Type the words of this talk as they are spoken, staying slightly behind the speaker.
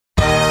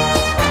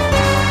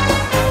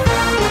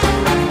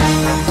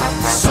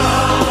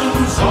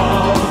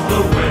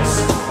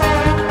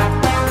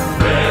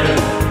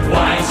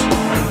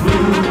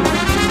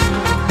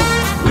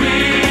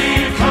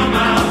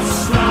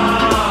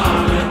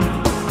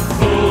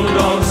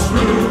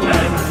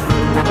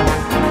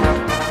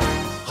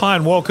Hi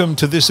and welcome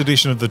to this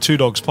edition of the Two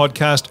Dogs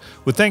podcast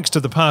with thanks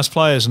to the Past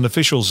Players and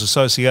Officials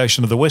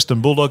Association of the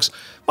Western Bulldogs.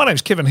 My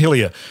name's Kevin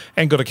Hillier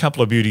and got a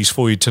couple of beauties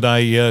for you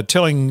today,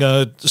 telling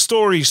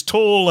stories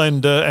tall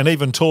and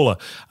even taller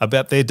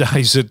about their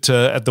days at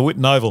the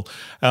Whitten Oval.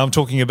 I'm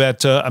talking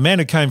about a man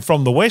who came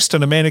from the West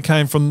and a man who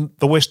came from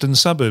the western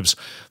suburbs.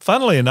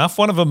 Funnily enough,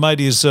 one of them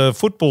made his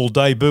football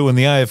debut in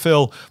the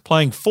AFL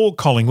playing for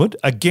Collingwood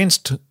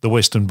against the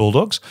Western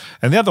Bulldogs,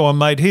 and the other one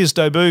made his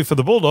debut for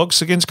the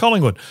Bulldogs against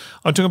Collingwood.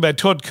 I'm talking about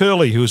Todd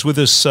Curley, who was with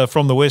us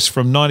from the West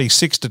from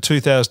 96 to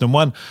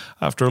 2001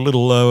 after a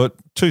little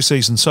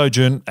two-season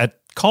sojourn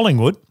at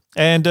Collingwood,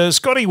 and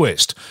Scotty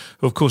West,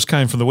 who of course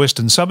came from the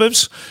western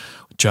suburbs.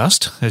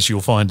 Just, as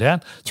you'll find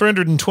out,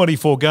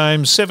 324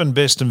 games, 7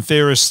 best and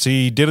fairest.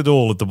 He did it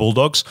all at the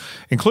Bulldogs,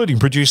 including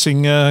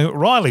producing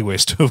Riley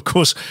West, who, of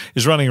course,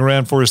 is running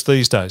around for us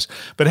these days.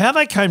 But how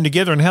they came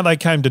together and how they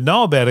came to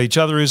know about each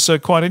other is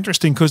quite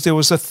interesting because there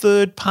was a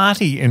third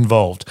party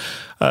involved.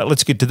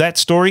 Let's get to that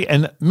story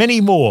and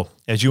many more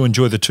as you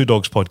enjoy the Two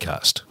Dogs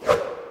podcast.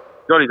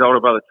 Got his older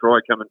brother Troy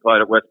come and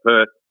played at West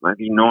Perth,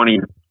 maybe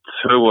 92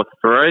 or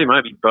 3,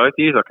 maybe both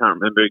years. I can't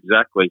remember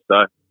exactly.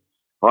 So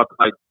I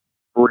played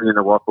footy in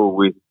the Waffle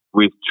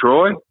with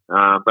Troy,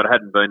 but I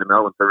hadn't been to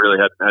Melbourne, so I really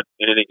hadn't had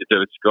anything to do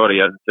with Scotty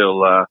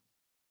until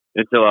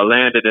I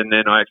landed. And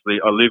then I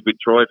lived with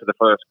Troy for the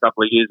first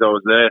couple of years I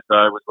was there, so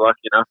I was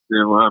lucky enough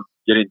to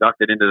get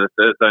inducted into the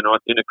Thursday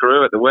night dinner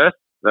crew at the West.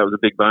 That was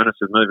a big bonus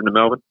of moving to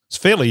Melbourne. It's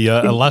fairly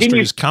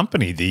illustrious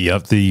company, the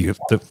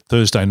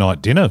Thursday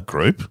night dinner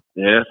group.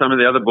 Yeah, some of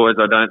the other boys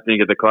I don't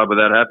think at the club were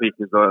that happy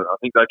because I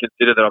think they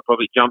consider that I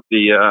probably jumped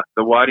the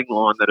waiting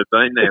line that had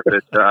been there.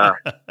 But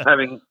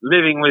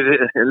living with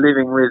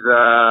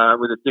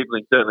a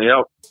sibling certainly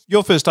helped.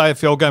 Your first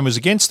AFL game was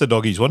against the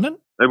Doggies, wasn't it?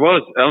 It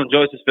was Alan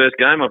Joyce's first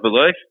game, I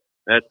believe,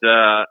 at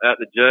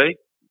the G.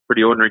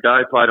 Pretty ordinary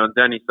day. Played on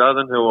Daniel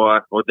Southern, who I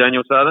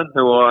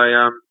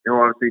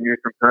obviously knew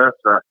from Perth.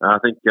 So I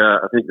think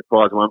the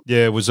prize won.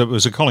 Yeah, it was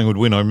a Collingwood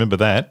win. I remember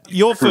that.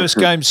 Your first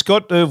game,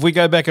 Scott. If we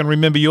go back and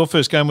remember, your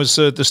first game was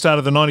the start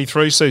of the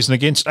 '93 season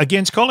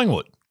against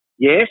Collingwood.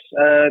 Yes,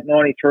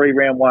 93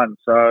 round 1.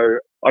 So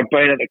I've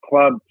been at the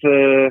club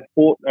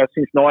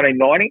since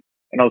 1990.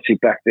 And obviously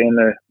back then,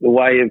 the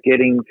way of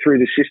getting through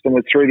the system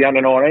was through the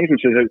under-19s,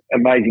 which is an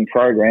amazing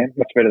program,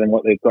 much better than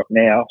what they've got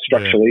now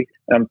structurally.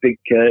 Yeah. I think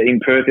in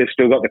Perth they've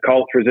still got the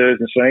Colts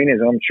reserves and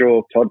seniors. I'm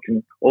sure Todd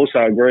can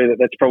also agree that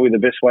that's probably the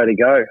best way to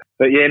go.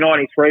 But yeah,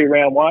 93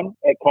 round 1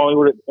 at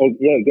Collingwood,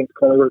 against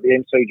Collingwood at the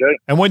MCG.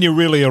 And when you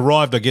really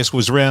arrived, I guess,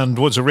 was round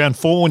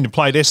 4 when you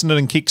played Essendon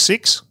and kicked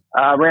 6?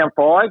 Round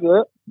 5,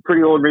 yeah.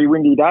 Pretty ordinary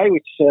windy day,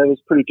 which was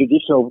pretty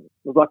traditional. I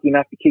was lucky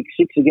enough to kick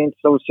 6 against,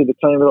 obviously, the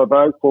team that I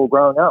voted for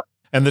growing up.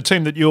 And the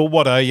team that you're,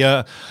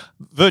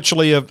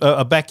 virtually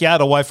a backyard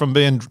away from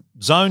being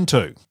zoned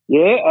to?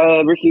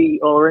 Yeah, Ricky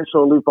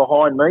Orenshaw lived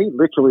behind me,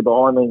 literally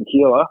behind me in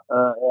Keilor.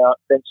 Our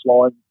fence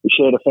line, we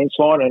shared a fence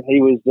line, and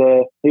he was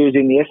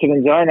in the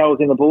Essendon zone, I was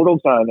in the Bulldog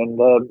zone, and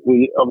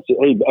he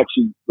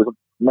actually was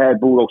a mad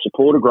Bulldog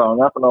supporter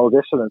growing up, and I was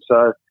Essendon.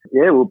 So,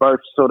 yeah, we're both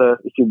sort of,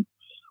 if you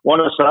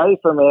want to say,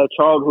 from our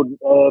childhood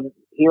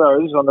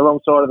heroes on the wrong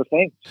side of the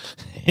fence.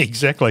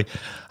 Exactly.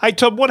 Hey,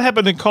 Tom, what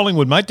happened in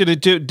Collingwood, mate?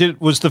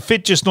 Was the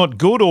fit just not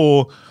good,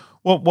 or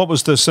what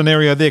was the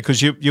scenario there?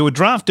 Because you were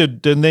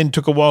drafted and then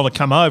took a while to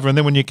come over, and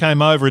then when you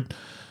came over, it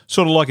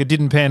sort of like it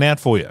didn't pan out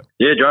for you.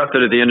 Yeah,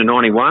 drafted at the end of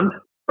 91,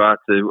 but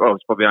I was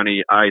probably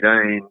only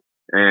 18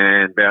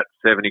 and about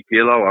 70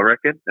 kilo, I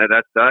reckon, at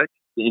that stage.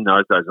 In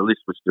those days, the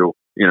list was still,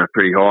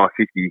 pretty high,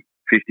 50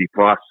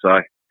 plus, so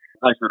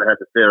they sort of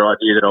had a fair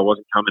idea that I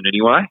wasn't coming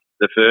anyway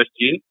the first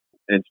year.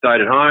 And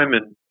stayed at home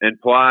and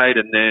played,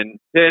 and then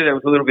there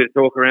was a little bit of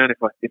talk around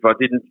if I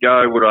didn't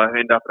go, would I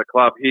end up at a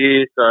club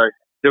here? So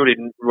still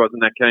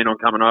wasn't that keen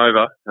on coming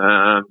over.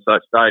 So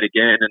I stayed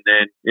again, and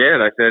then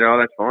they said, oh,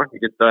 that's fine,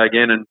 you can stay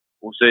again, and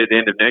we'll see at the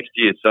end of next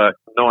year. So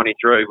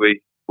 93,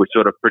 we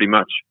sort of pretty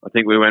much, I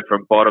think we went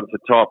from bottom to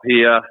top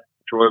here.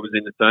 Troy was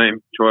in the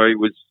team. Troy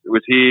was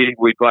here.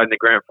 We played in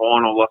the grand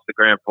final, lost the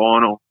grand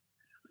final.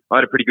 I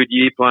had a pretty good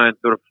year playing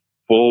sort of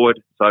forward,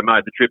 so I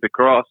made the trip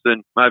across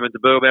and moved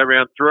into Burl about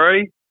round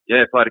 3.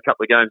 Yeah, played a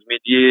couple of games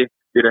mid-year,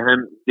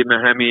 did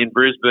my hammy in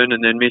Brisbane,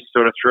 and then missed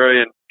sort of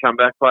 3 and come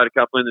back, played a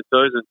couple in the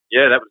 2s, and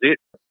that was it.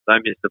 They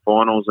missed the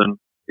finals, and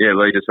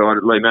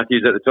Lee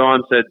Matthews at the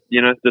time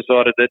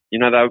decided that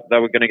they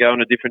were going to go in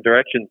a different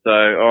direction. So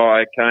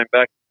I came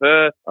back to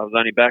Perth. I was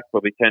only back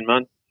probably 10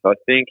 months, I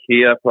think.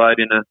 Here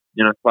played in a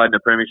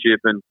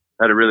premiership and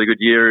had a really good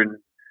year and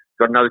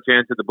got another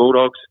chance at the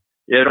Bulldogs.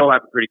 Yeah, it all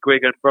happened pretty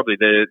quick. And probably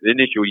the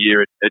initial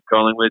year at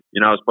Collingwood,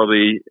 I was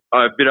probably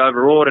a bit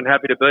overawed and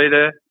happy to be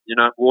there.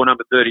 War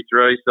number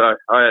 33. So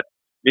I had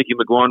Mickey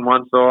McGuan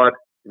one side,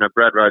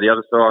 Brad Rowe the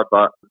other side,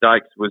 but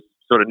Dakes was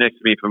sort of next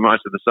to me for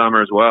most of the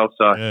summer as well.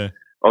 So yeah.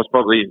 I was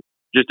probably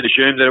just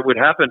assumed that it would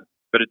happen,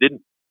 but it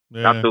didn't.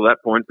 Yeah. Up till that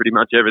point, pretty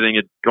much everything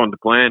had gone to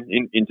plan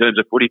in terms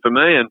of footy for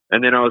me.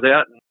 And then I was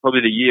out, and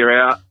probably the year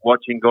out,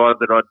 watching guys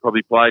that I'd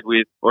probably played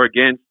with or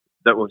against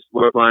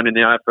were playing in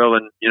the AFL,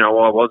 and I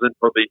wasn't,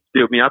 probably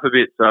steeled me up a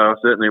bit. So I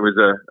certainly was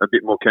a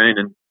bit more keen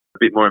and a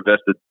bit more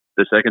invested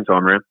the second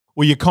time around.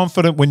 Were you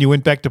confident when you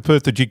went back to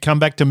Perth that you'd come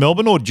back to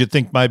Melbourne, or did you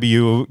think maybe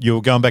you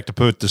were going back to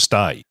Perth to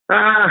stay?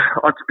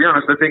 To be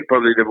honest, I think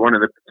probably one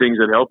of the things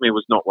that helped me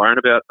was not worrying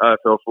about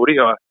AFL footy.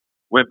 I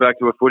went back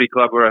to a footy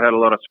club where I had a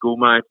lot of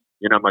schoolmates.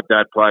 My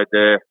dad played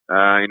there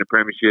in a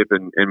premiership,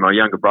 and my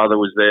younger brother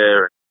was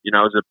there. It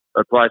was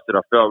a place that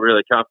I felt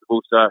really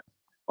comfortable. So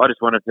I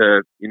just wanted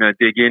to,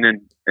 dig in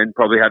and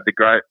probably have the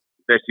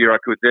best year I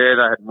could there.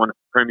 They hadn't won a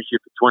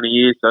premiership for 20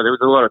 years, so there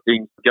was a lot of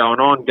things going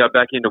on. Go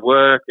back into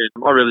work, and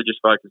I really just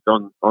focused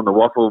on the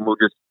waffle, and we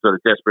were just sort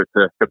of desperate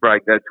to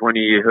break that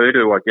 20-year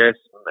hoodoo, I guess.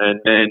 And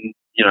then,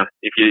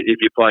 if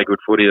you play good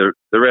footy,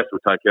 the rest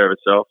will take care of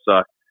itself.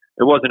 So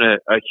it wasn't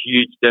a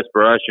huge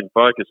desperation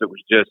focus. It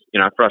was just,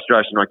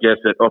 frustration, I guess,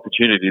 at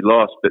opportunity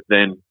lost, but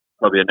then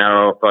probably a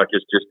narrower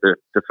focus just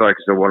to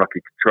focus on what I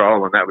could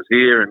control, and that was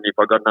here. And if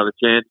I got another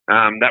chance,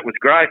 that was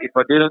great. If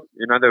I didn't,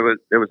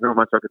 there was not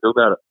much I could do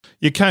about it.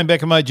 You came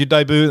back and made your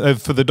debut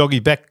for the Doggy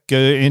back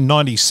in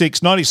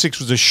 96. 96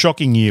 was a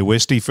shocking year,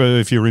 Westy,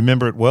 if you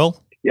remember it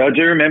well. Yeah, I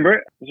do remember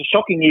it. It was a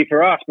shocking year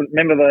for us, but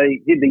remember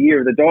they did the Year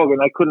of the Dog, and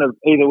they couldn't have,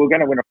 either we're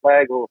going to win a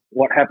flag or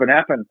what happened,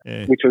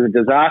 yeah. Which was a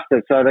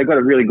disaster. So they got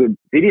a really good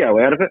video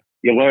out of it.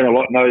 You learn a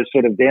lot in those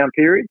sort of down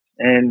periods,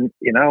 and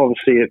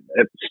obviously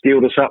it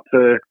steeled us up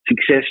for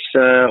success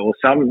or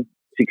some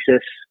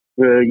success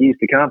for years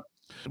to come.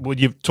 Well,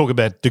 you talk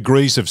about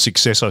degrees of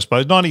success, I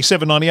suppose.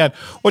 97, 98.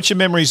 What's your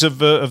memories of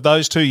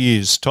those 2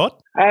 years, Todd?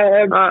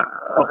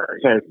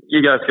 Sorry.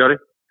 You go, Scotty.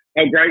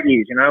 Oh, great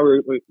years.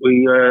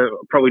 We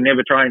probably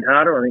never trained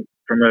harder. I think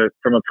from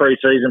a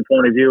pre-season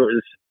point of view, it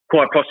was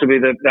quite possibly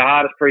the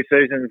hardest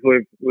pre-seasons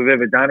we've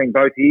ever done in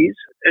both years.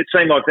 It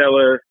seemed like there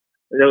were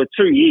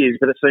 2 years,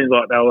 but it seemed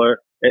like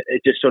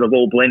it just sort of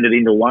all blended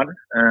into one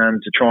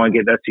to try and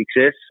get that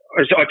success.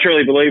 I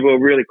truly believe we're a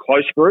really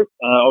close group.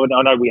 I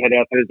know we had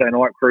our Thursday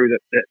night crew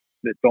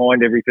that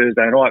dined every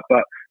Thursday night,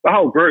 but the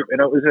whole group, and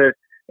it was a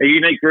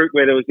unique group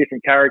where there was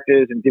different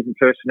characters and different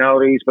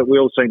personalities, but we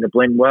all seemed to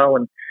blend well.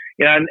 And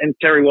and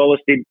Terry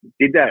Wallace did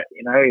that.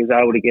 He was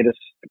able to get us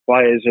to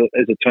play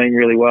as a team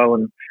really well,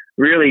 and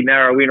really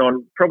narrow in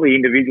on probably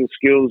individual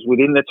skills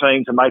within the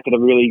team to make it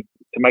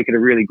a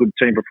really good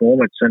team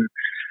performance. And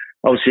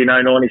obviously,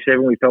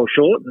 97 we fell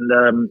short,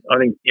 and I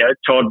think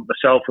Todd,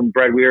 myself, and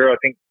Brad Weir, I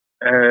think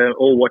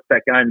all watched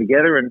that game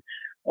together. And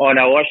I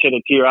know I shed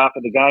a tear after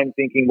the game,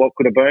 thinking what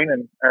could have been,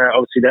 and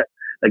obviously that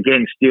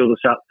again steeled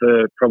us up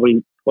for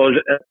probably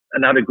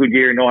another good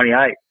year in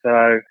 98.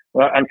 So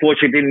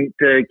unfortunately didn't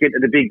get to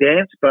the big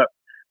dance, but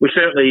we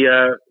certainly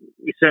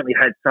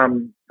had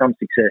some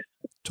success.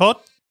 Todd?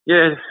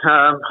 Yeah,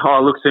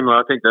 look, similar.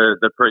 I think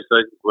the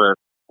pre-seasons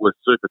were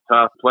super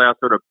tough. Plough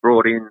sort of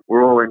brought in,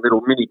 we're all in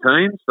little mini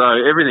teams, so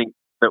everything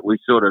that we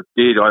sort of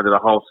did over the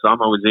whole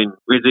summer was in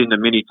the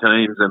mini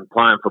teams and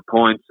playing for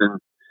points,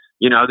 and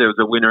there was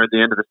a winner at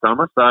the end of the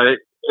summer. So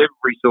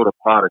every sort of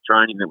part of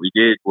training that we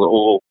did were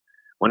all,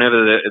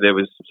 whenever there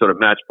was sort of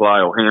match play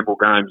or handball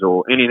games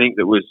or anything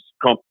that was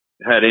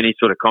had any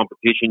sort of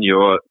competition,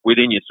 you're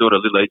within your sort of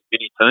little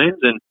mini teams,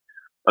 and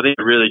I think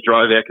it really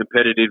drove our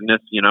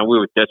competitiveness. We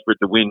were desperate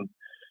to win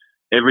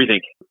everything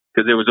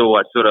because there was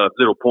always sort of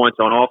little points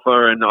on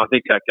offer, and I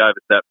think that gave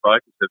us that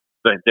focus of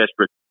being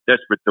desperate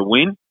to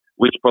win,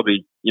 which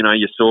probably,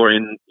 you saw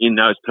in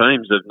those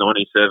teams of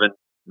 97,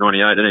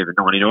 98 and even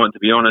 99,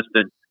 to be honest.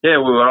 And yeah,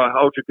 we were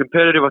ultra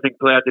competitive. I think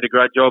Plough did a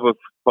great job of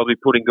probably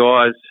putting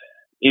guys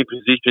in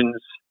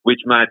positions which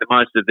made the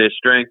most of their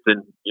strength,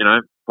 and,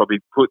 probably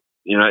put,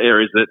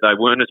 areas that they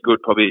weren't as good,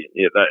 probably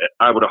they were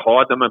able to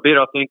hide them a bit.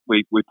 I think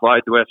we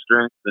played to our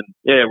strengths, and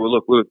yeah, we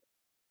were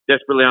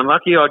desperately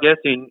unlucky, I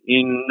guess, in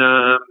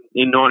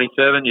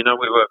 97. We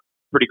were a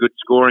pretty good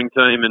scoring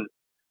team, and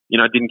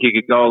didn't kick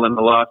a goal in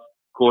the last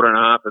quarter and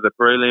a half of the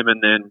prelim.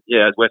 And then,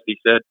 yeah, as Westy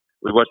said,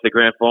 we watched the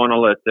grand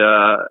final at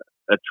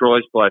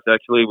Troy's place,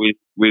 actually,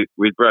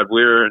 with Brad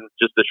Weir and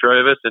just the three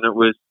of us, and it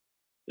was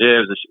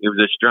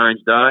a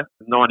strange day.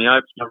 98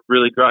 was a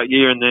really great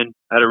year, and then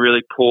had a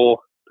really poor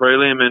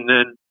prelim, and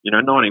then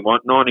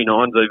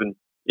 99's even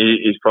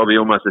is probably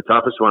almost the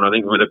toughest one. I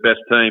think we were the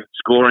best team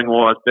scoring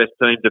wise, best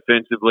team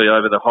defensively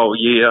over the whole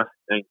year,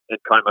 and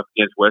came up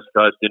against West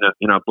Coast in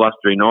a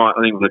blustery night.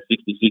 I think we were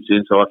 66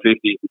 inside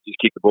 50. We just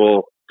kicked the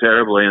ball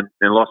terribly and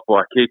lost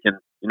by a kick, and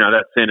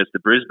that sent us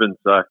to Brisbane.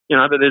 So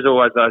but there's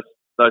always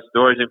those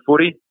stories in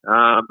footy.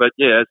 But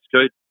yeah, as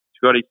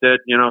Scotty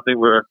said, I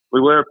think we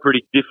were a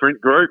pretty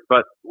different group,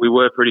 but we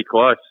were pretty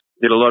close.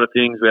 Did a lot of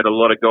things. We had a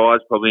lot of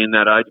guys probably in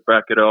that age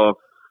bracket of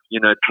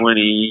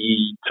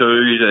 22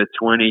 to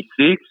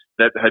 26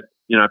 that had,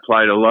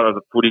 played a lot of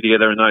the footy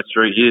together in those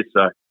 3 years.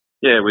 So,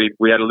 yeah,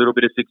 we had a little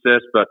bit of success,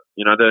 but,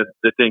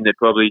 the thing that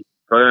probably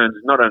earns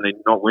not only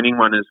not winning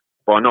one is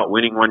by not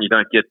winning one, you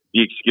don't get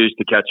the excuse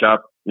to catch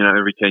up,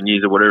 every 10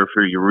 years or whatever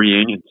through your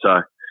reunion.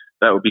 So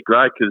that would be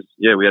great because,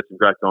 yeah, we had some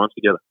great times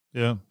together.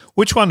 Yeah.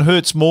 Which one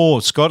hurts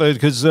more, Scott?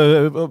 Because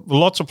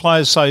lots of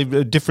players say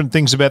different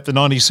things about the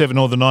 97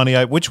 or the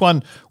 98. Which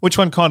one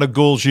kind of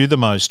galls you the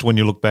most when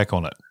you look back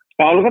on it?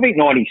 Oh, look, I think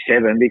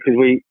 97 because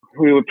we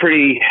were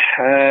pretty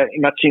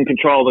much in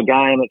control of the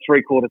game at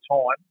three-quarter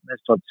time. As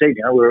Todd said,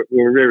 we were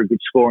a very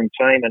good scoring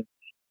team, and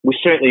we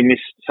certainly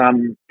missed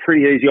some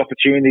pretty easy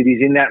opportunities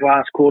in that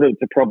last quarter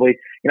to probably,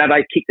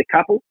 they kicked a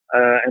couple,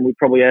 and we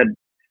probably had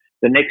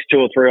the next two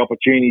or three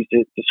opportunities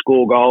to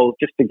score goals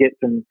just to get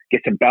some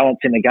balance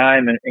in the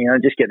game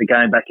and just get the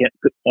game back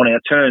on our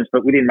terms.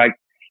 But we didn't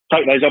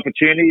take those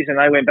opportunities, and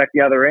they went back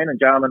the other end. And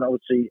Jarman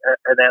obviously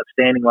an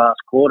outstanding last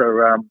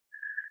quarter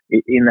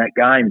in that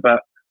game.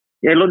 But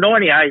yeah, look,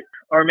 98.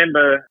 I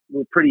remember we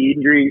were pretty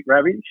injury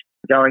ravaged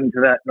going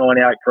into that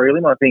 98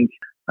 prelim. I think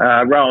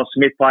Rowan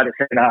Smith played at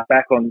centre half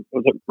back on,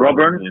 was it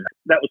Robin? Yeah.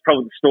 That was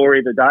probably the story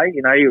of the day.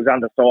 He was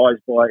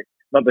undersized by,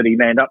 not that he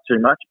manned up too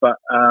much, but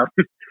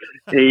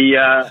he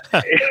was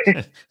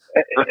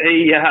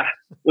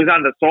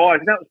undersized.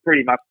 And that was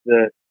pretty much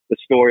the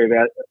story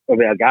of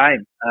our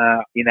game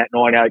in that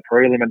 98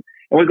 prelim. And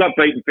we got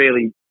beaten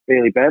fairly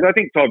bad. I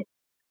think Todd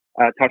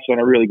touched on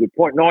a really good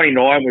point.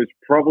 99 was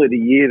probably the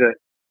year that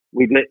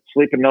we'd let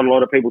slip and not a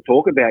lot of people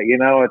talk about.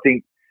 I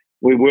think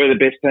we were the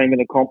best team in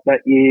the comp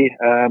that year.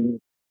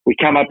 We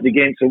come up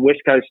against a West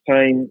Coast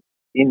team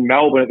in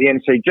Melbourne at the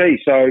MCG.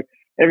 So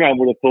everyone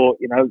would have thought,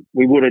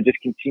 we would have just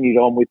continued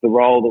on with the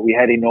role that we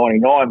had in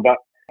 99. But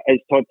as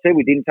Todd said,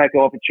 we didn't take the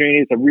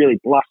opportunity. It's a really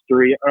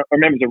blustery, I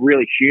remember it was a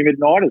really humid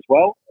night as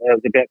well. It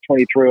was about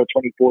 23 or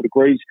 24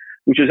 degrees,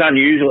 which was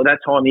unusual at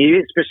that time of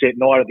year, especially at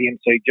night at the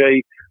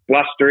MCG,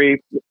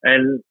 blustery.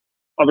 And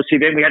obviously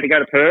then we had to go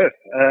to Perth.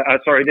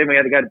 Then we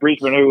had to go to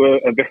Brisbane, who were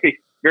a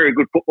very, very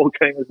good football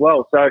team as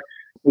well. So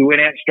we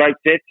went out straight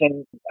sets,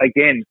 and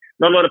again,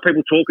 not a lot of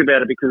people talk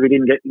about it because we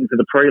didn't get into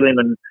the prelim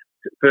and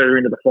further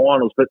into the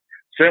finals, but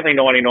certainly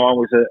 99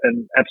 was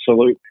an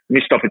absolute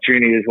missed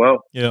opportunity as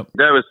well. Yeah,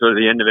 that was sort of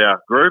the end of our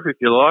group, if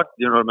you like.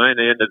 You know what I mean?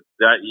 The end of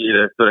that year,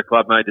 the sort of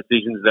club made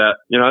decisions that,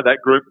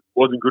 that group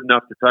wasn't good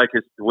enough to take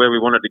us to where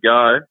we wanted to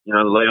go.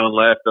 Leon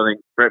left, I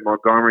think Brett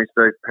Montgomery,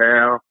 Steve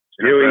Powell,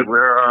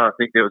 I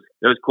think there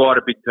was quite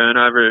a big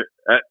turnover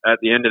at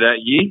the end of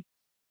that year,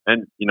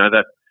 and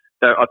that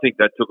I think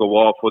that took a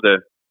while for the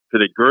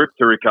group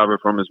to recover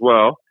from as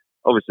well.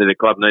 Obviously, the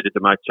club needed to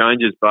make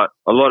changes, but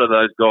a lot of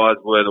those guys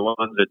were the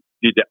ones that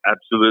did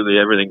absolutely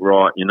everything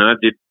right.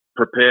 Did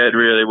prepared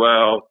really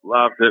well,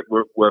 loved it,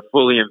 were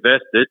fully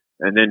invested,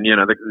 and then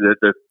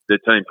the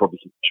team probably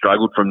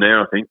struggled from there,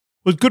 I think.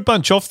 Was good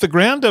bunch off the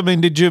ground? I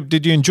mean, did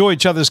you enjoy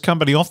each other's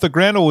company off the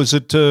ground, or was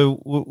it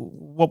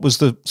what was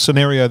the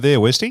scenario there,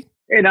 Westy?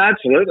 Yeah, no,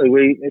 absolutely.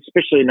 We,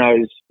 especially in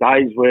those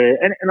days where,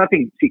 and I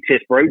think success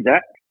breeds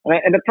that.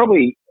 And it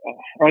probably,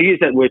 I use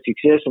that word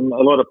success, and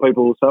a lot of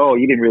people will say, "Oh,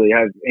 you didn't really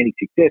have any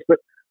success," but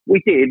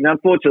we did. And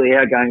unfortunately,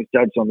 our game is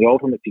judged on the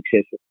ultimate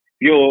success. If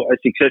you're a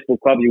successful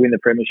club, you win the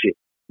premiership.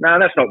 No,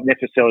 that's not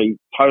necessarily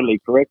totally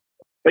correct.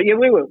 But yeah,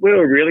 we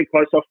were really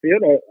close off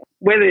field.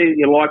 Whether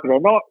you like it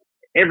or not,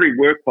 every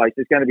workplace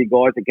there's going to be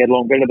guys that get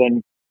along better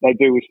than they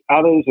do with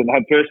others and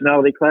have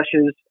personality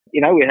clashes.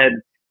 We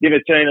had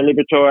Dimitino,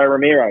 Liberatore,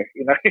 Ramiro.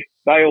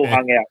 They all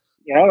hung out.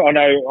 I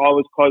know I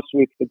was close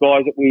with the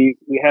guys that we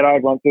had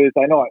over on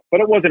Thursday night,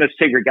 but it wasn't a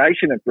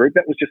segregation of group.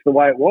 That was just the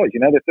way it was.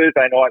 The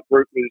Thursday night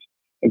group was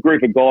a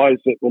group of guys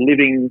that were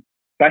living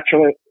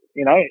bachelor,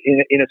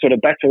 in a sort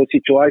of bachelor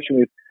situation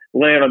with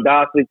Leon and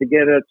Darcy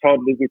together. Todd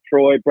lived with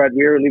Troy. Brad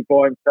Weir lived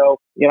by himself.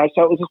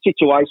 So it was a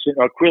situation.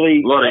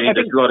 Quilly, a lot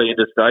of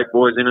interstate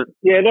boys in it.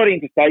 Yeah, a lot of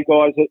interstate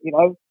guys that,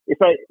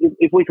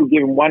 if we could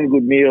give them one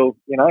good meal,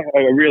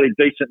 a really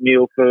decent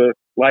meal for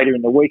later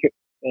in the week, it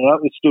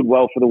stood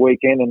well for the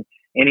weekend and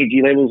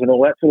energy levels and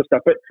all that sort of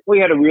stuff. But we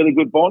had a really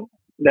good bond.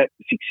 That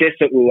success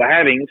that we were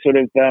having sort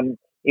of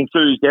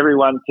enthused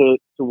everyone to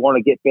want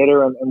to get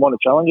better and want to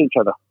challenge each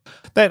other.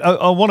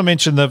 I want to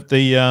mention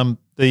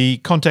the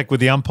contact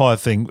with the umpire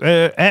thing.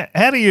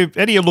 How do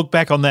you look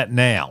back on that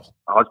now?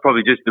 I was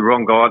probably just the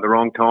wrong guy at the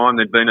wrong time.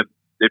 There'd been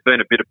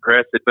a bit of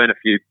press. There'd been a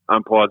few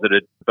umpires that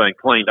had been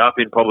cleaned up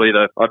in probably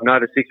I've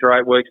noticed 6 or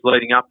 8 weeks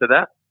leading up to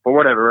that. For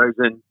whatever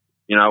reason,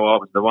 I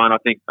was the one. I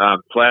think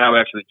Plough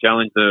actually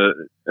challenged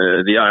the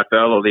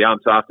AFL or the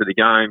umps after the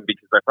game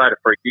because they played a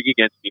free kick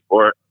against me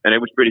for it, and it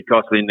was pretty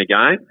costly in the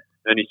game.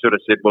 And he sort of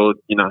said, well,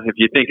 if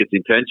you think it's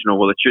intentional,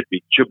 well, it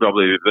should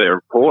probably be a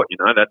report.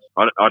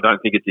 I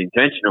don't think it's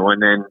intentional. And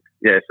then,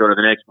 sort of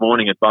the next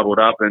morning it bubbled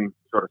up and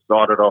sort of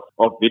cited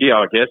off video,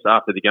 I guess,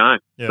 after the game.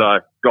 Yeah. So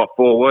got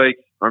 4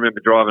 weeks. I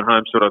remember driving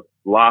home sort of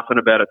laughing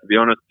about it, to be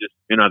honest, just,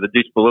 the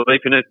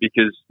disbelief in it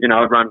because,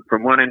 I'd run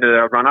from one end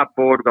I'd run up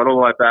forward, got all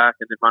the way back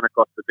and then run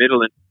across the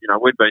middle. And,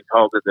 we'd been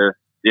told that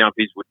the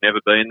umpies would never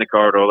be in the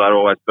corridor. They'd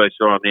always be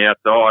sort of on the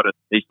outside. And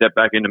he stepped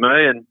back into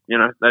me and,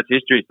 that's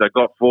history. So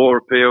got 4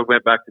 appealed,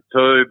 went back to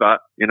 2.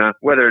 But,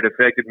 whether it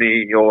affected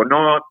me or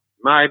not,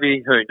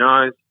 maybe, who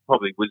knows,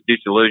 probably was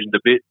disillusioned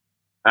a bit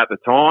at the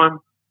time.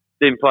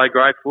 Didn't play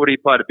great footy,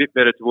 played a bit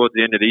better towards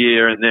the end of the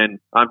year. And then,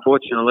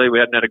 unfortunately, we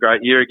hadn't had a great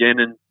year again.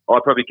 And I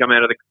probably come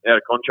out of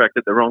contract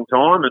at the wrong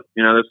time, and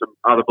there's some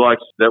other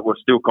blokes that were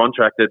still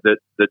contracted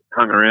that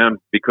hung around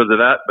because of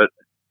that. But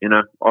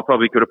I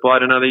probably could have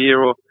played another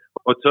year or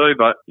two,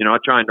 but I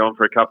trained on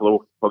for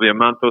probably a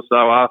month or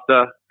so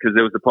after, because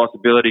there was a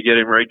possibility of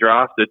getting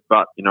redrafted.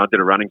 But I did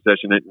a running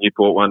session at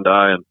Newport one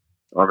day, and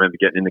I remember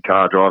getting in the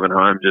car driving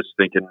home, just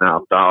thinking,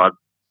 no, I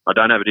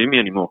don't have it in me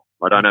anymore.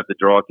 I don't have the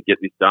drive to get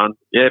this done.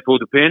 Yeah,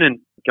 pulled the pin and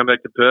come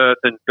back to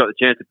Perth and got the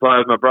chance to play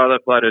with my brother.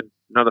 Played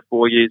another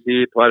 4 years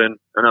here, played in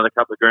another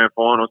couple of grand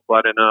finals,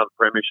 played in another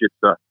premiership.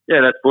 So,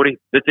 yeah, that's footy.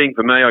 The thing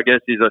for me, I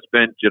guess, is I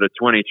spent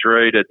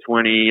 23 to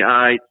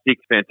 28, 6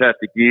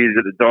 fantastic years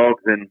at the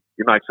Dogs, and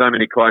you make so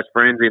many close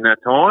friends in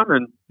that time.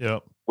 And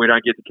we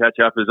don't get to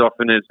catch up as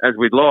often as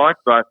we'd like,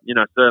 but,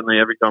 certainly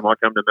every time I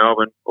come to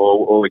Melbourne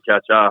or we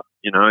catch up,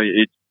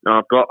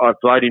 I've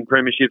played in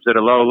premierships at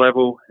a lower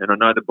level, and I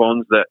know the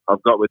bonds that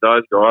I've got with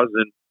those guys,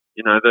 and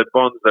the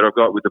bonds that I've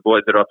got with the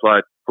boys that I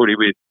played footy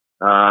with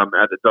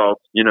at the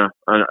Dogs,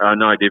 are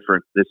no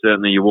different. There's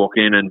certainly, you walk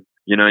in and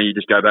you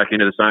just go back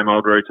into the same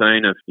old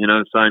routine of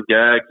the same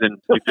gags, and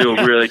you feel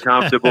really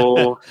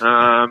comfortable.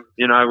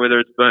 Whether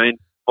it's been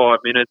 5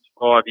 minutes,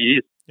 5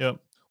 years. Yeah.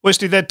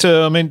 Westy,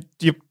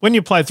 when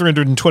you play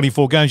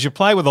 324 games, you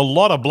play with a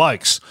lot of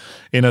blokes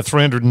in a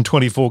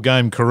 324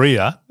 game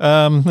career.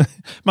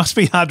 Must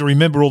be hard to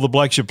remember all the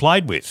blokes you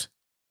played with.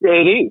 Yeah,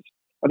 it is.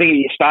 I think at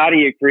the start of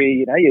your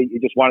career,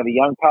 you're just one of the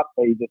young pups,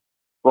 so you're just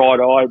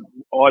bright-eyed,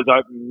 eyes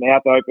open,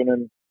 mouth open,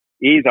 and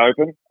ears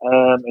open,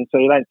 and so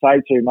you don't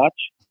say too much.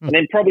 And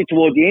then probably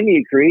towards the end of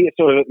your career, you're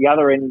sort of at the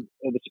other end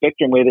of the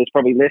spectrum where there's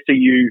probably less of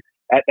you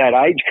at that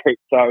age group.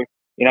 So,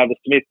 the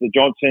Smiths, the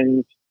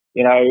Johnsons,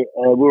 we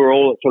were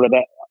all at sort of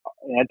that,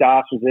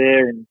 Das was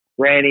there and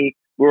Granny,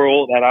 we were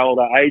all at that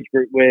older age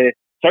group where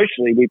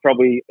socially we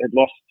probably had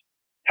lost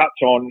touch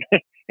on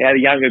how the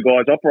younger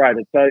guys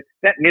operated. So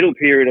that middle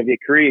period of your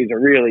career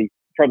is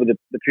probably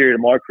the period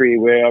of my career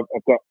where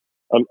I've got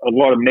a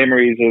lot of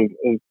memories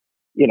of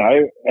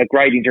a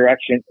great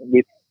interaction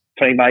with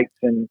teammates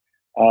and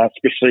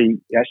especially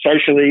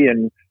socially,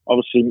 and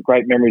obviously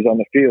great memories on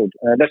the field.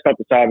 That's not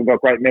to say I've got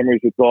great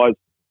memories with guys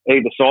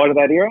either side of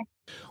that era.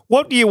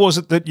 What year was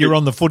it that you're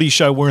on the footy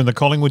show wearing the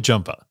Collingwood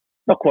jumper?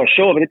 Not quite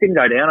sure, but it didn't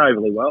go down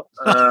overly well.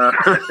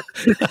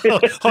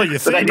 You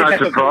think? No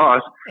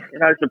surprise.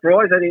 No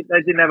surprise.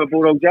 They didn't have a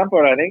Bulldog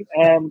jumper, I think.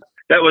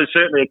 That was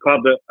certainly a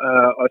club that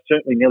I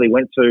certainly nearly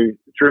went to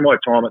through my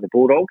time at the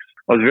Bulldogs.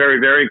 I was very,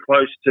 very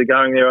close to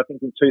going there, I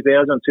think, in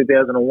 2000,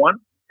 2001.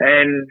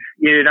 And,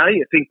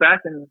 you think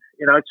back and,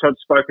 Todd's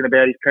spoken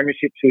about his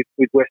premierships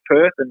with West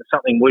Perth, and it's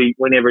something we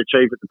never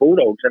achieved with the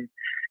Bulldogs. And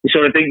you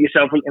sort of think to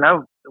yourself,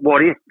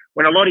 what if?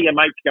 When a lot of your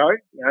mates go,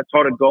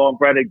 Todd had gone,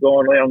 Brad had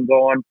gone, Leon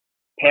gone,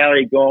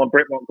 Howley gone,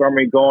 Brett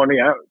Montgomery gone,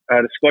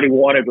 Scotty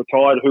White had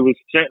retired, who was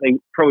certainly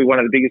probably one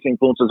of the biggest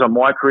influences on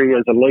my career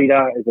as a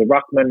leader, as a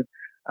ruckman.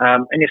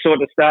 And you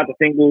sort of start to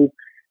think, well,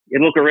 you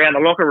look around the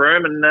locker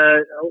room and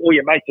all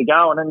your mates are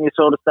going, and you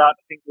sort of start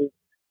to think, well,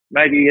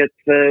 maybe it's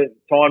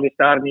time to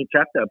start a new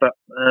chapter. But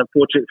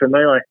fortunately for me,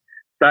 I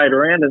stayed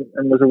around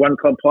and was a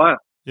one-club player.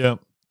 Yeah.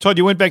 Todd,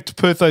 you went back to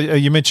Perth.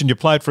 You mentioned you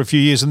played for a few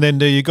years, and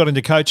then you got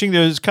into coaching.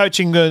 Was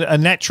coaching a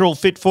natural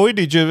fit for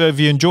you? Have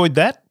you enjoyed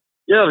that?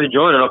 Yeah, I've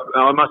enjoyed it.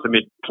 I must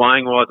admit,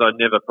 playing-wise, I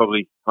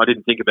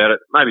didn't think about it.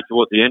 Maybe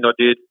towards the end I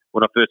did.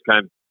 When I first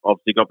came,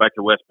 obviously got back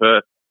to West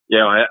Perth.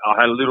 Yeah, I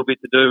had a little bit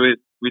to do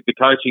with the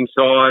coaching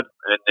side,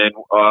 and then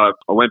I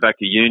went back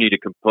to uni to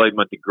complete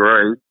my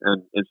degree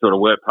and sort of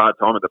work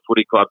part-time at the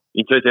footy club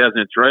in 2003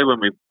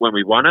 when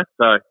we won it.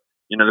 So,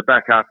 the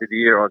back half of the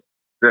year I was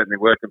certainly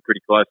working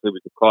pretty closely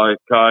with the coach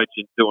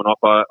and doing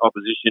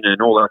opposition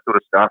and all that sort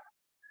of stuff.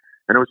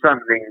 And it was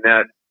something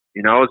that,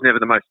 I was never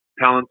the most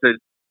talented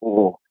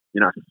or,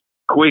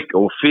 quick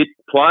or fit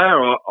player,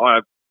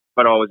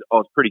 but I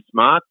was pretty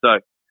smart. So,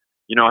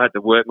 I had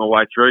to work my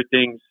way through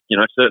things.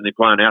 Certainly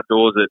playing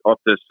outdoors at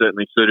Optus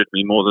certainly suited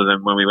me more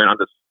than when we went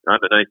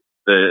underneath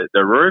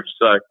the roof.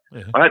 So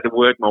I had to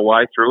work my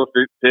way through a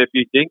fair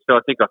few things. So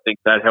I think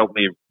that helped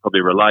me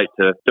probably relate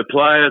to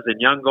players and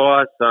young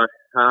guys. So,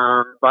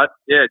 but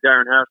yeah,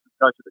 Darren Harris was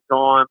coach at the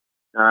time.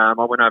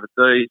 I went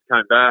overseas,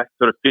 came back,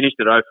 sort of finished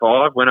at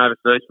 05, went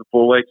overseas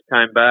for 4 weeks,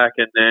 came back,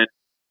 and then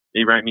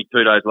he rang me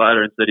 2 days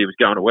later and said he was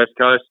going to West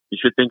Coast. You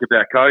should think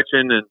about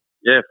coaching. And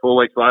yeah, 4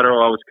 weeks later,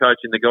 I was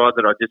coaching the guys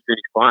that I just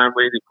finished playing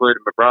with,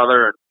 including my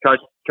brother, and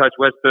coached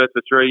West Perth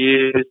for 3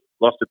 years.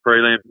 Lost a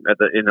prelim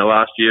in the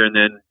last year, and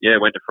then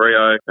went to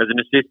Freo as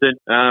an assistant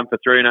for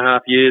 3.5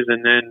 years,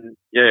 and then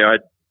I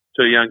had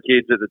 2 young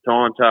kids at the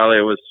time.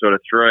 Talia was sort of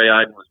 3,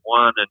 Aiden was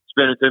 1, and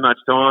spending too much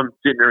time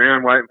sitting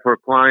around waiting for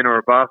a plane or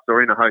a bus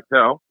or in a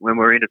hotel when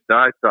we were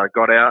interstate. So I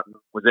got out and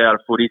was out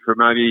of footy for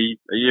maybe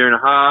a year and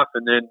a half,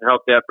 and then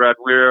helped out Brad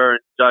Weir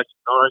and Jason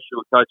Norris, who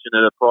were coaching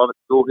at a private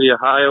school here,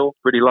 Hale,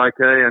 pretty low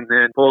key. And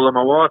then Paula,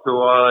 my wife, who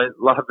I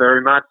love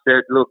very much,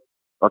 said, look,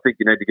 I think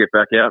you need to get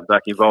back out and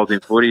back involved in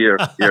footy. You're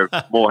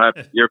more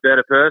happy. You're a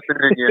better person,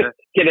 and you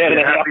get out of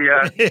the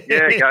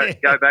house.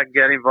 Go back and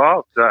get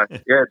involved. So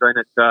been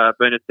at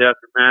South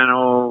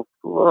Fremantle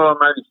for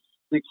maybe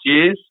 6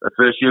 years. The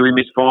first year we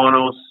missed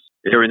finals.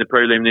 They're in the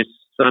prelim this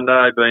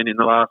Sunday, been in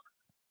the last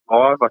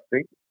 5, I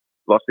think.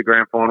 Lost the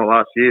grand final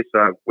last year,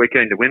 so we're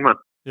keen to win one.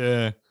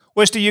 Yeah.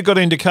 Westy, you got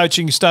into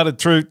coaching, started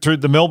through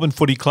the Melbourne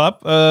Footy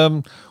Club.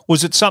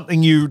 Was it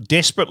something you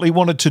desperately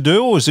wanted to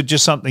do, or was it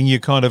just something you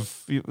kind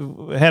of?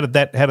 How did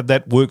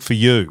that work for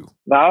you?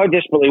 No, I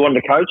desperately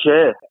wanted to coach.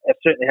 Yeah, I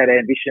certainly had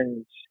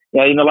ambitions.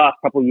 In the last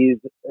couple of years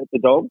at the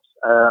Dogs,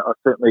 I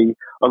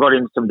got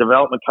into some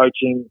development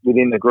coaching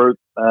within the group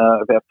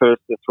of our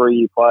first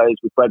 3-year players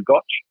with Brad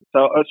Gotch.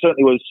 So I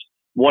certainly was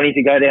wanting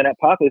to go down that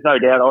path. There's no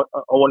doubt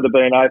I wanted to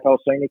be an AFL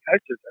senior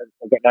coach.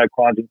 I've got no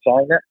qualms in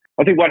saying that.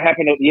 I think what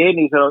happened at the end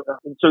is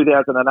in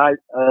 2008,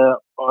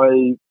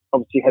 I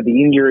obviously had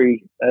the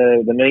injury,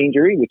 the knee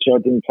injury, which I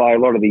didn't play a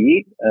lot of the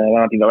year.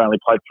 I think I only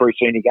played 3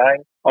 senior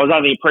games. I was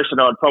under the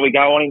impression I'd probably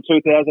go on in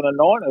 2009.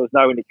 There was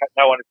no one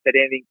had said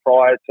anything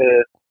prior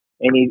to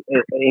any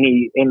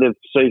end of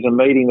season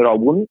meeting that I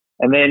wouldn't.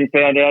 And then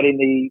found out in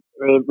the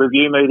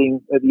review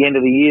meeting at the end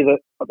of the year that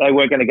they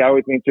weren't going to go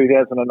with me in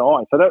 2009.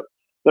 So that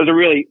was a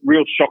really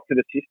real shock to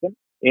the system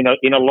in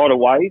a lot of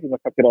ways. And the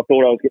fact that I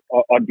thought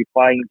I'd be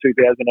playing in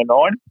 2009.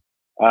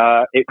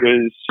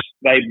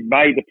 They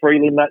made the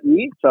prelim that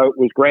year, so it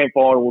was grand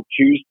final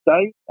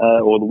Tuesday,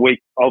 or the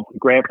week of the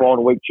grand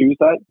final week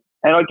Tuesday.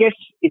 And I guess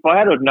if I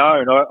had have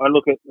known, I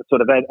look at the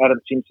sort of Adam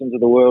Simpsons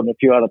of the world and a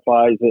few other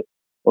players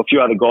or a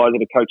few other guys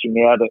that are coaching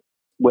now that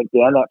went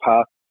down that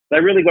path. They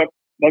really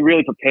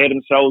prepared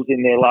themselves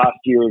in their last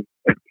year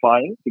of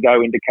playing to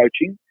go into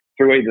coaching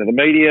through either the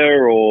media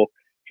or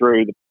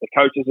through the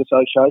Coaches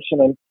Association.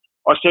 And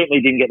I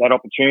certainly didn't get that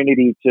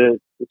opportunity to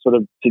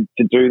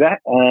do that.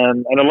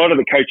 And a lot of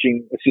the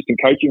assistant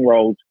coaching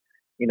roles,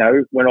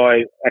 when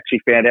I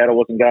actually found out I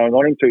wasn't going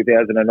on in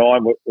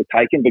 2009 were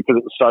taken because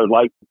it was so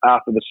late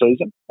after the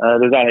season.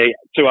 There's only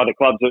 2 other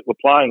clubs that were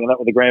playing, and that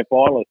were the grand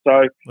finalists.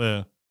 So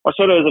yeah. I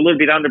sort of was a little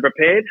bit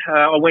underprepared.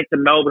 I went to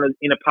Melbourne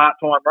in a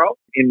part-time role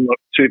in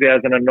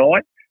 2009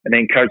 and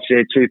then coached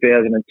there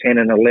 2010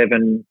 and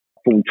 11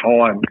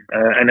 full-time.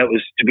 And it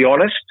was, to be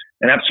honest,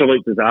 an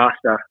absolute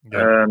disaster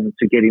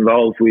to get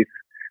involved with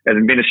an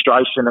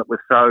administration that was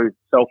so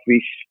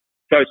selfish,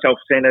 so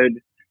self-centred,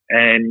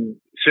 and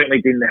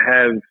certainly didn't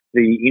have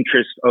the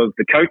interest of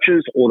the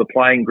coaches or the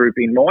playing group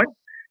in mind.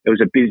 It was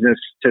a business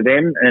to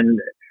them,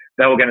 and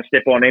they were going to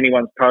step on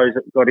anyone's toes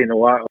that got in the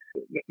way.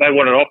 They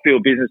wanted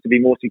off-field business to be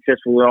more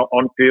successful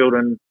on-field,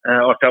 and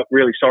I felt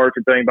really sorry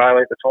for Dean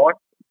Bailey at the time.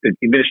 The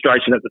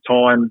administration at the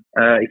time,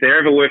 if they're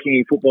ever working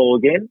in football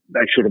again,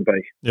 they shouldn't be,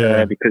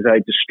 because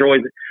they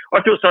destroyed it. I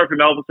feel sorry for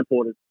Melbourne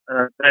supporters.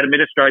 That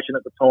administration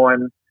at the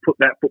time put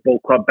that football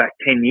club back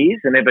 10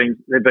 years, and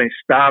they've been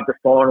starved of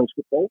finals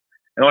football.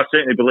 And I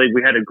certainly believe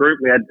we had a group.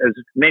 We had as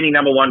many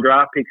number 1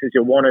 draft picks as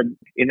you wanted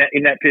in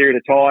that period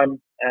of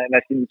time, and they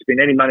didn't spend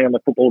any money on the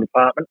football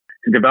department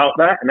to develop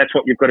that. And that's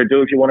what you've got to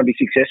do if you want to be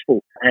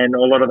successful. And a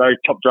lot of those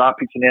top draft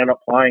picks are now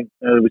not playing.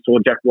 We saw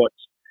Jack Watts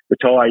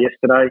retire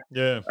yesterday.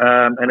 Yeah.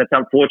 And it's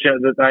unfortunate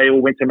that they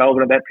all went to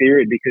Melbourne at that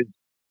period because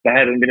they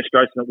had an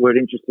administration that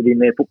weren't interested in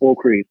their football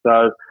careers.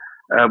 So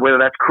whether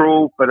that's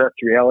cruel, but that's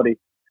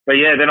reality. But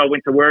yeah, then I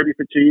went to Werribee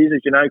for 2 years,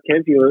 as you know,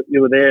 Kev. You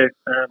were there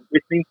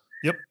with me.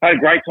 Yep. Had a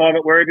great time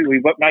at Werribee.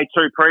 We made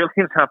 2 prelims.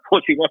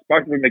 Unfortunately, lost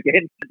both of them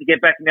again to get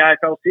back in the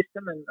AFL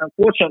system. And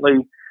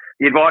unfortunately,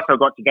 the advice I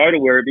got to go to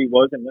Werribee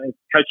was, and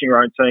coaching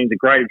your own team is a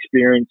great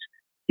experience.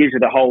 Gives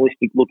it a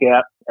holistic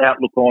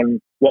outlook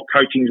on what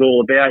coaching is all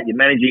about. You're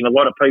managing a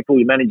lot of people.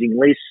 You're managing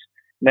lists,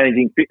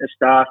 managing fitness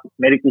staff,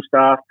 medical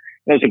staff.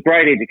 It was a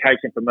great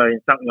education for me,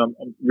 and something I'm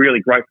really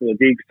grateful to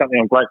do, something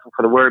I'm grateful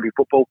for the Werribee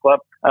Football Club.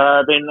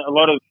 Then a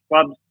lot of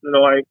clubs that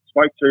I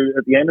spoke to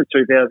at the end of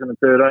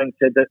 2013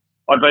 said that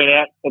I'd been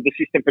out of the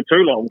system for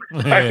too long.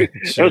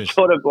 So it was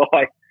sort of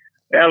like,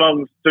 how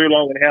long is too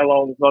long and how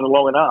long is not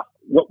long enough?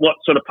 What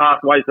sort of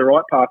pathway is the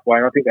right pathway?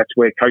 And I think that's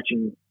where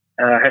coaching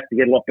has to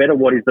get a lot better.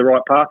 What is the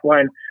right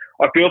pathway? And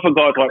I feel for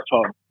guys like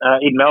Todd.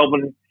 In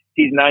Melbourne,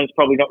 his name's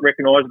probably not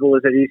recognisable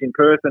as it is in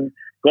Perth, and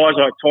guys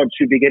like Todd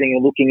should be getting a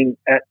look in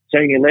at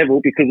senior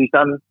level because he's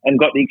done and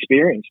got the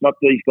experience, not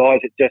these guys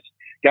that just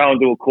go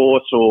and do a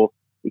course or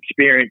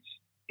experience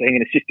being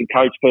an assistant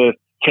coach for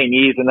 10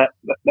 years and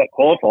that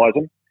qualifies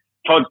him.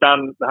 Todd's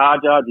done the hard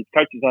yards, he's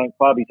coached his own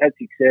club, he's had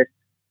success,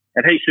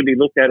 and he should be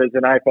looked at as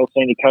an AFL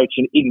senior coach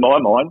in my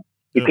mind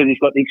because he's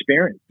got the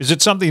experience. Is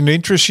it something that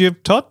interests you,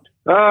 Todd?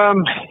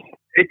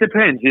 It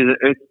depends.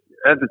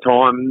 At the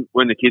time,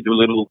 when the kids were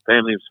little,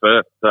 family was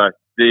first. So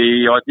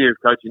the idea of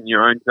coaching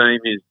your own team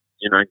is,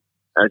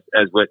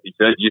 as Wesley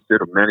said, you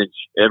sort of manage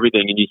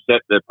everything and you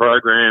set the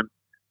program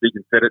so you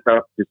can set it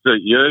up to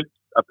suit you.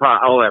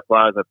 All our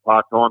players are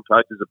part-time,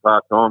 coaches are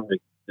part-time.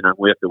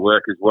 We have to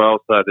work as well,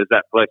 so there's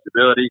that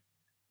flexibility.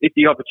 If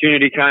the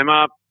opportunity came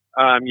up,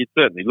 you'd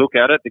certainly look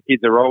at it. The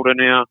kids are older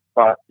now,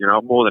 but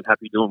I'm more than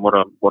happy doing what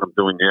I'm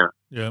doing now.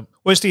 Yeah,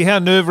 Westy, how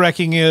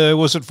nerve-wracking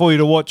was it for you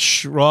to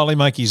watch Riley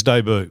make his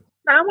debut?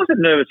 No, I wasn't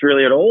nervous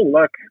really at all.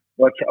 Like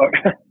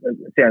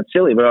it sounds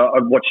silly, but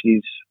I've watched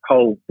his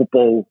whole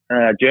football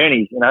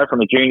journey,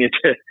 from a junior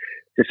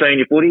to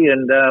senior footy,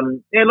 and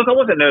I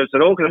wasn't nervous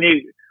at all because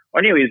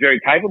I knew he was very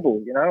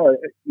capable. You know,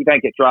 you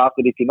don't get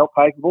drafted if you're not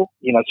capable.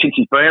 You know, since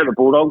he's been at the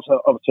Bulldogs,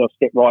 obviously I've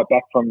stepped right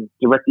back from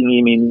directing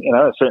him in, you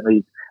know,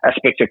 certainly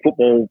aspects of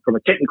football from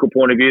a technical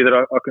point of view that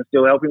I can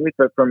still help him with,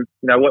 but from,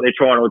 you know, what they're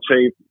trying to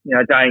achieve, you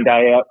know, day in,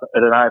 day out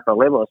at an AFL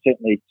level, I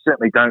certainly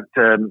don't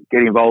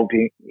get involved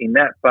in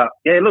that. But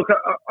yeah, look,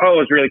 I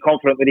was really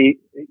confident that he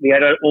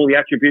had all the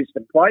attributes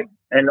to play,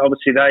 and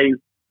obviously they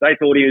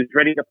thought he was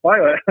ready to play.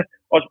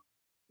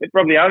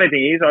 Probably the only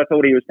thing is, I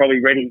thought he was probably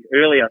ready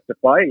earlier to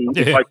play. He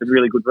played some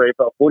really good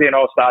VFL footy, and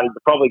I was starting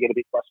to probably get a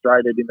bit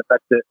frustrated in the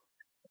fact that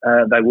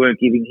they weren't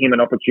giving him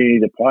an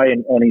opportunity to play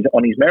on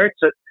his merits.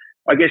 So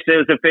I guess there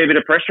was a fair bit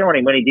of pressure on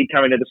him when he did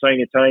come into the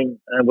senior team,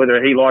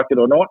 whether he liked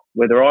it or not,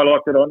 whether I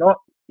liked it or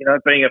not. You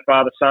know, being a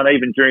father-son,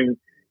 even during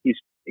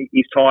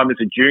his time as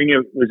a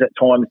junior, was at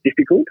times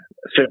difficult.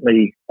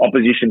 Certainly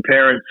opposition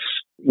parents,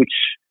 which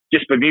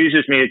just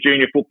bemuses me at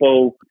junior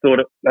football, thought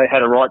they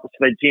had a right to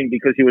sledge him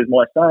because he was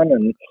my son.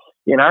 And,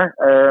 you know,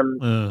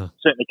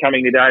 certainly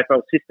coming to the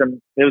AFL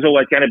system, there was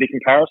always going to be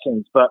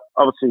comparisons. But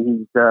obviously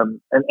he's,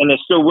 and there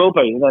still will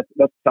be. And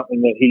that's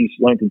something that he's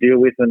learned to deal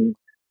with, and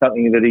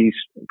something that he's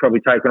probably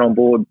taken on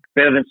board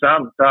better than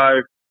some.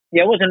 So,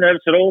 yeah, I wasn't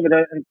nervous at all.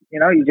 But, you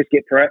know, you just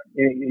get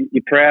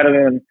you're proud of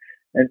them,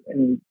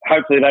 and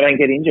hopefully they don't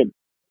get injured.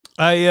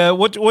 Hey,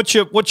 what's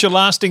your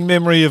lasting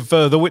memory of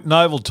the Whitten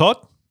Oval, Todd?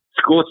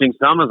 Scorching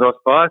summers, I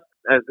suppose,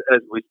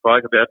 as we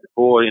spoke about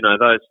before. You know,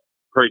 those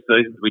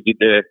pre-seasons we did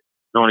there,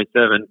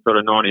 97, sort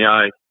of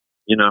 98.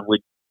 You know,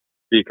 we'd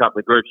be a couple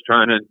of groups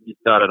training. You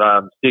start at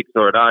 6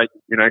 or at 8.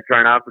 You know,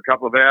 train after a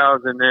couple of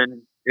hours, and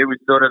then it was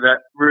sort of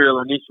that real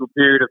initial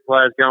period of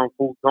players going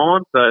full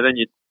time. So then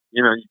you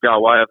go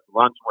away after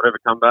lunch,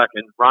 whatever, come back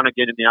and run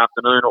again in the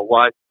afternoon or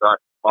wait. So,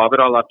 but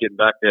I love getting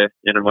back there.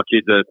 You know, my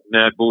kids are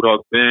mad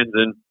Bulldogs fans,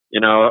 and you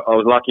know, I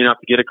was lucky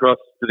enough to get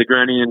across to the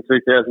granny in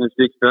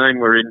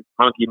 2016. We're in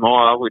Hunky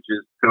Mile, which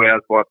is 2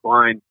 hours by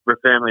plane, for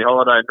a family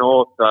holiday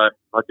north. So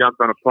I jumped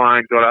on a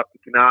plane, got up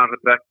to Carnarvon,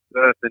 back to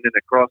Perth, and then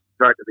across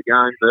straight to the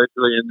game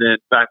virtually, and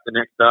then back the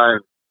next day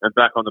and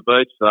back on the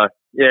beach. So,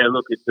 yeah,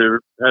 look,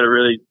 had a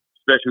really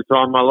special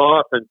time in my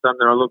life, and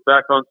something I look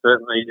back on.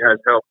 Certainly has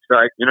helped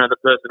shape, you know,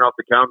 the person I've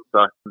become.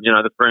 So, you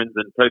know, the friends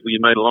and people you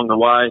meet along the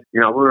way,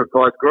 you know, we were a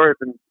close group,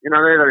 and, you know,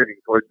 they don't even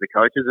include the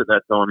coaches at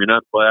that time, you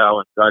know,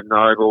 Plough and Dave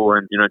Noble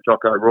and, you know,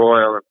 Jocko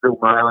Royal and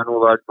Phil Mail and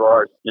all those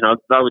guys. You know,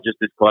 they were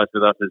just as close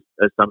with us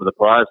as some of the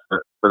players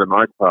for the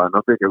most part. And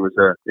I think it was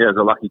a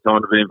lucky time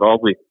to be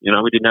involved with. You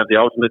know, we didn't have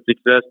the ultimate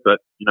success, but,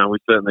 you know,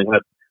 we certainly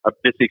had a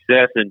bit of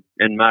success and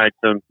made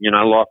some, you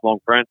know, lifelong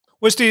friends.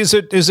 Westy, is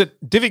it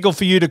difficult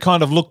for you to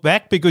kind of look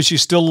back because you're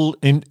still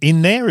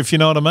in there, if you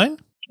know what I mean?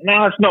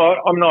 No, it's not.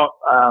 I'm not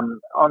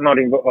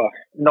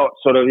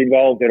sort of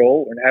involved at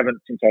all, and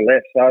haven't since I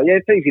left. So yeah,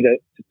 it's easy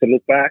to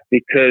look back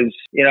because,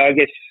 you know, I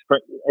guess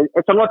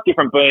it's a lot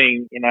different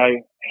being, you know,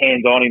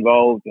 hands-on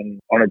involved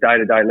and on a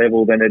day-to-day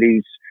level than it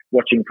is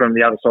watching from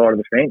the other side of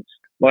the fence.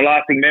 My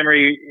lasting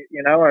memory,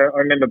 you know, I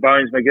remember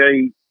Bones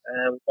McGee,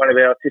 one of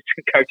our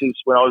assistant coaches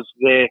when I was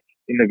there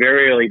in the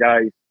very early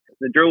days.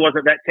 The drill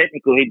wasn't that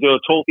technical. He'd do a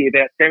talkie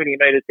about 70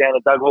 metres down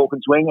the Doug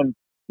Hawkins wing, and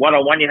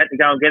one-on-one you had to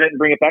go and get it and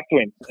bring it back to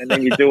him, and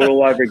then you do it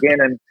all over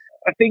again. And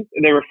I think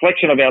the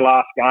reflection of our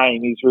last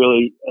game is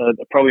really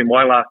probably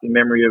my lasting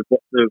memory of what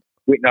the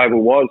Whitten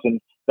Oval was,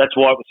 and that's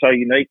why it was so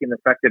unique in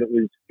the fact that it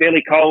was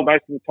fairly cold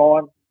most of the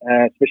time,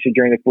 especially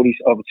during the footy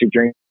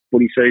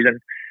season.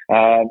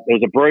 There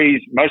was a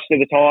breeze most of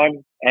the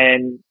time,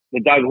 and the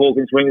Doug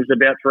Hawkins wing was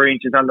about 3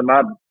 inches under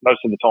mud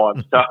most of the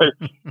time. So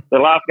the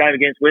last game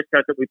against West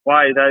Coast that we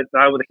played, they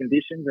were the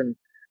conditions, and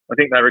I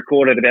think they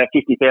recorded about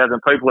 50,000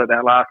 people at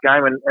that last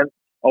game, and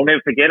I'll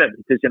never forget it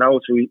because, you know,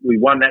 we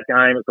won that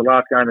game. It was the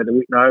last game at the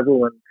Whitten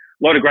Oval, and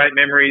a lot of great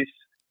memories,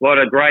 a lot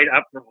of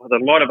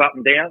up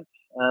and downs.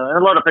 And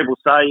a lot of people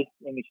say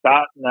when you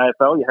start in the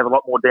AFL, you have a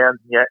lot more downs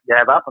than you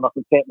have up, and I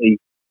can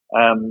certainly,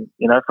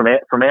 you know, from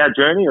our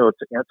journey, or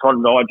Todd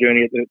and I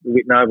journey at the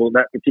Whitten Oval,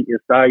 that particular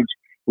stage,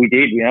 we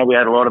did. You know, we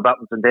had a lot of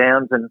ups and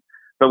downs,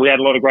 but we had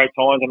a lot of great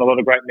times and a lot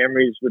of great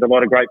memories with a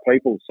lot of great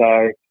people.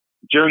 So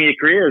during your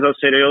career, as I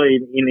said earlier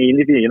in the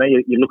interview, you know,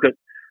 you look at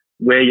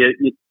where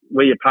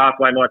your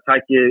pathway might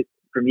take you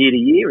from year to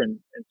year, and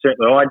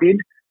certainly I did.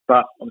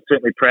 But I'm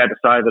certainly proud to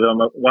say that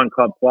I'm a one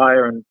club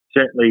player, and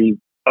certainly,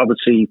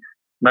 obviously,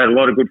 made a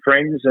lot of good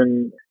friends.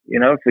 And you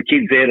know, for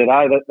kids there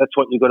today, that's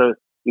what you've got to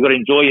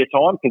enjoy your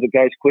time because it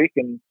goes quick,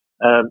 and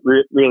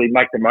really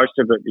make the most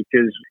of it,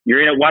 because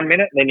you're in it 1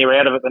 minute and then you're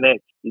out of it the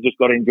next. You just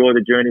got to enjoy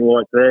the journey while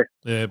it's there.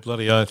 Yeah,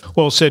 bloody oath.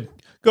 Well said.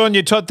 Good on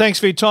you, Todd. Thanks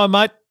for your time,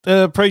 mate.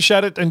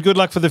 Appreciate it, and good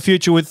luck for the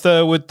future with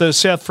the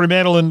South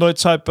Fremantle. And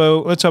let's hope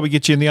we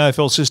get you in the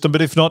AFL system.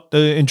 But if not,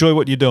 enjoy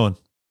what you're doing.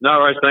 No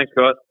worries. Thanks,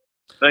 Scott.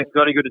 Thanks,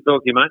 Scotty. Good to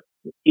talk to you,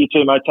 mate. You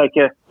too, mate. Take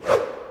care.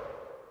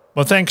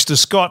 Well, thanks to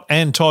Scott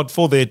and Todd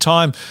for their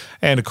time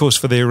and, of course,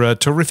 for their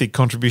terrific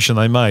contribution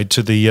they made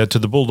to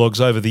the Bulldogs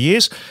over the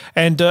years.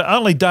 And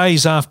only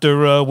days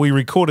after we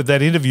recorded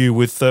that interview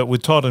with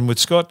Todd and with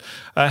Scott,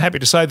 happy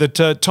to say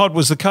that Todd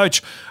was the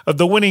coach of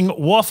the winning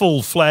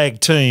Waffle flag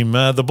team.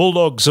 The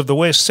Bulldogs of the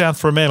West, South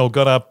Fremantle,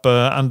 got up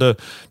under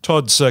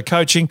Todd's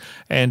coaching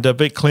and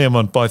beat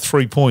Claremont by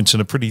 3 points in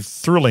a pretty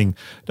thrilling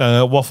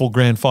Waffle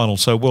grand final.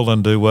 So well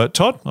done to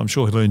Todd. I'm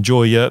sure he'll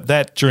enjoy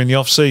that during the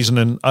off-season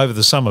and over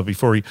the summer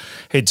before he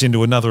heads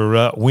into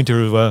another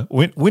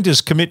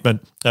winter's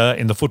commitment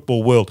in the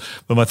football world.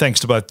 But my thanks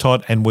to both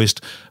Todd and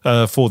West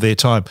for their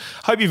time.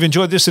 Hope you've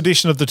enjoyed this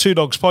edition of the Two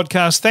Dogs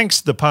podcast. Thanks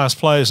to the Past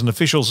Players and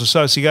Officials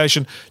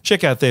Association.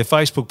 Check out their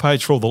Facebook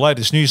page for all the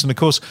latest news. And, of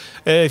course,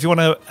 if you want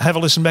to have a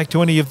listen back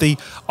to any of the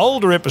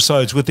older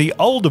episodes with the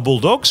older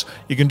Bulldogs,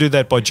 you can do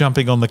that by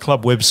jumping on the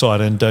club website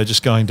and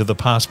just going to the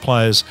Past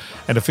Players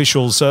and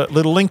Officials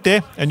little link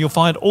there, and you'll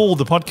find all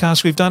the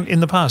podcasts we've done in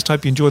the past.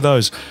 Hope you enjoy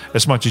those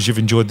as much as you've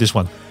enjoyed this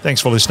one.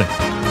 Thanks for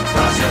listening.